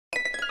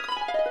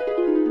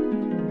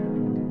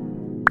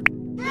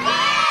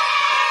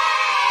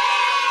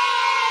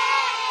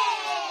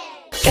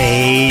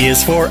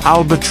is for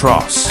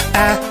albatross.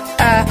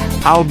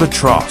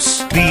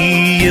 Albatross.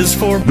 B is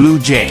for Blue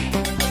jay.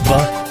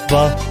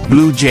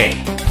 Blue jay.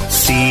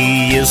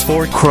 C is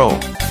for Crow.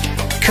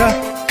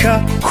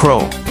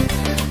 Crow.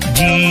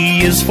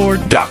 D is for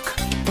Duck.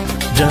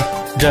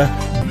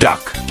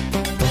 Duck.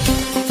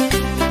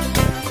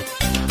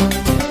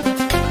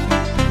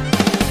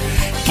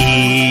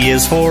 E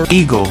is for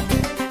Eagle.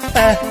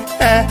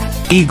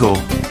 Eagle.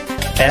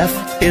 F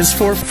is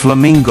for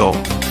Flamingo.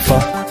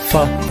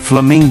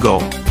 Flamingo.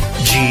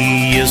 G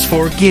is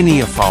for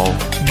Guinea fowl.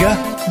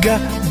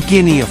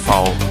 Guinea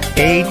fowl.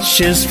 H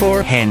is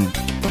for Hen.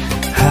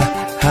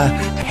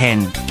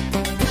 Hen.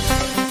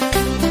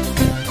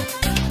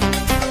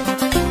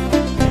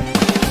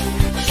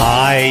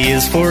 I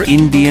is for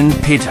Indian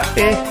pitta.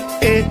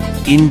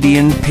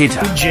 Indian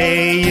pitta.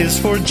 J is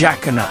for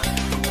Jacana.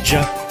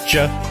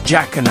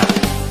 Jacana.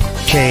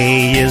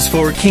 K is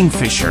for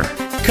Kingfisher.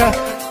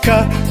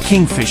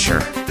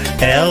 Kingfisher.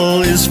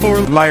 L is for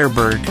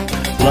Lyrebird.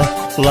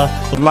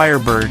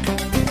 Lyrebird.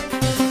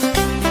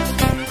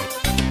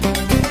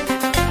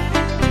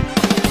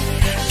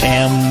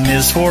 M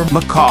is for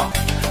Macaw.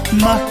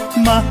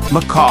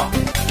 Macaw.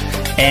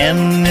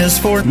 N is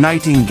for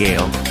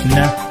Nightingale.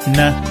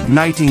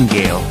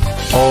 Nightingale.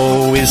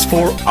 O is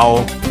for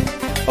Owl.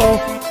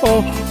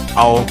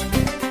 Owl.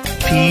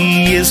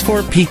 P is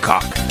for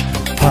Peacock.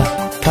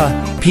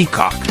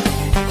 Peacock.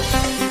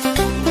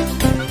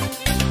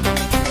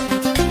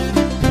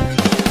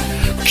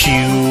 Q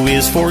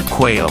is for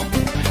Quail.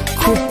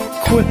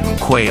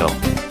 Quail.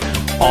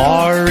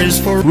 R is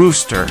for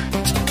Rooster.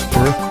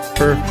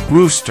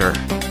 Rooster.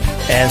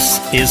 S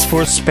is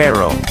for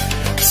Sparrow.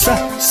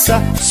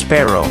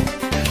 Sparrow.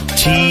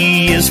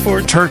 T is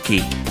for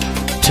Turkey.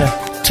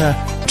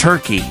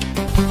 Turkey.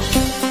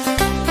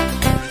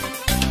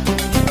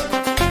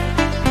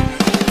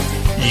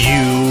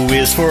 U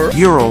is for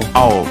Ural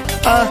owl.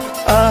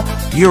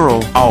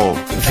 Ural owl.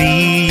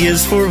 V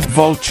is for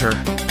Vulture.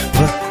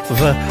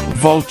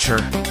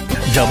 Vulture.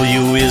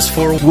 W is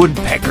for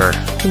Woodpecker.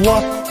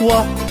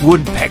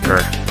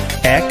 Woodpecker.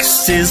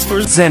 X is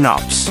for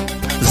Xenops.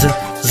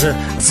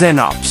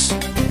 Xenops.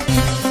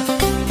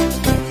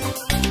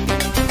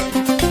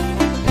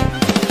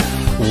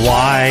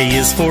 Y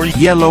is for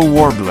Yellow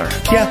warbler.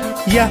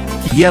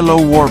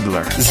 Yellow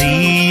warbler.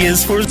 Z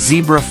is for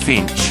Zebra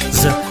finch.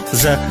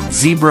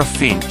 Zebra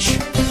finch.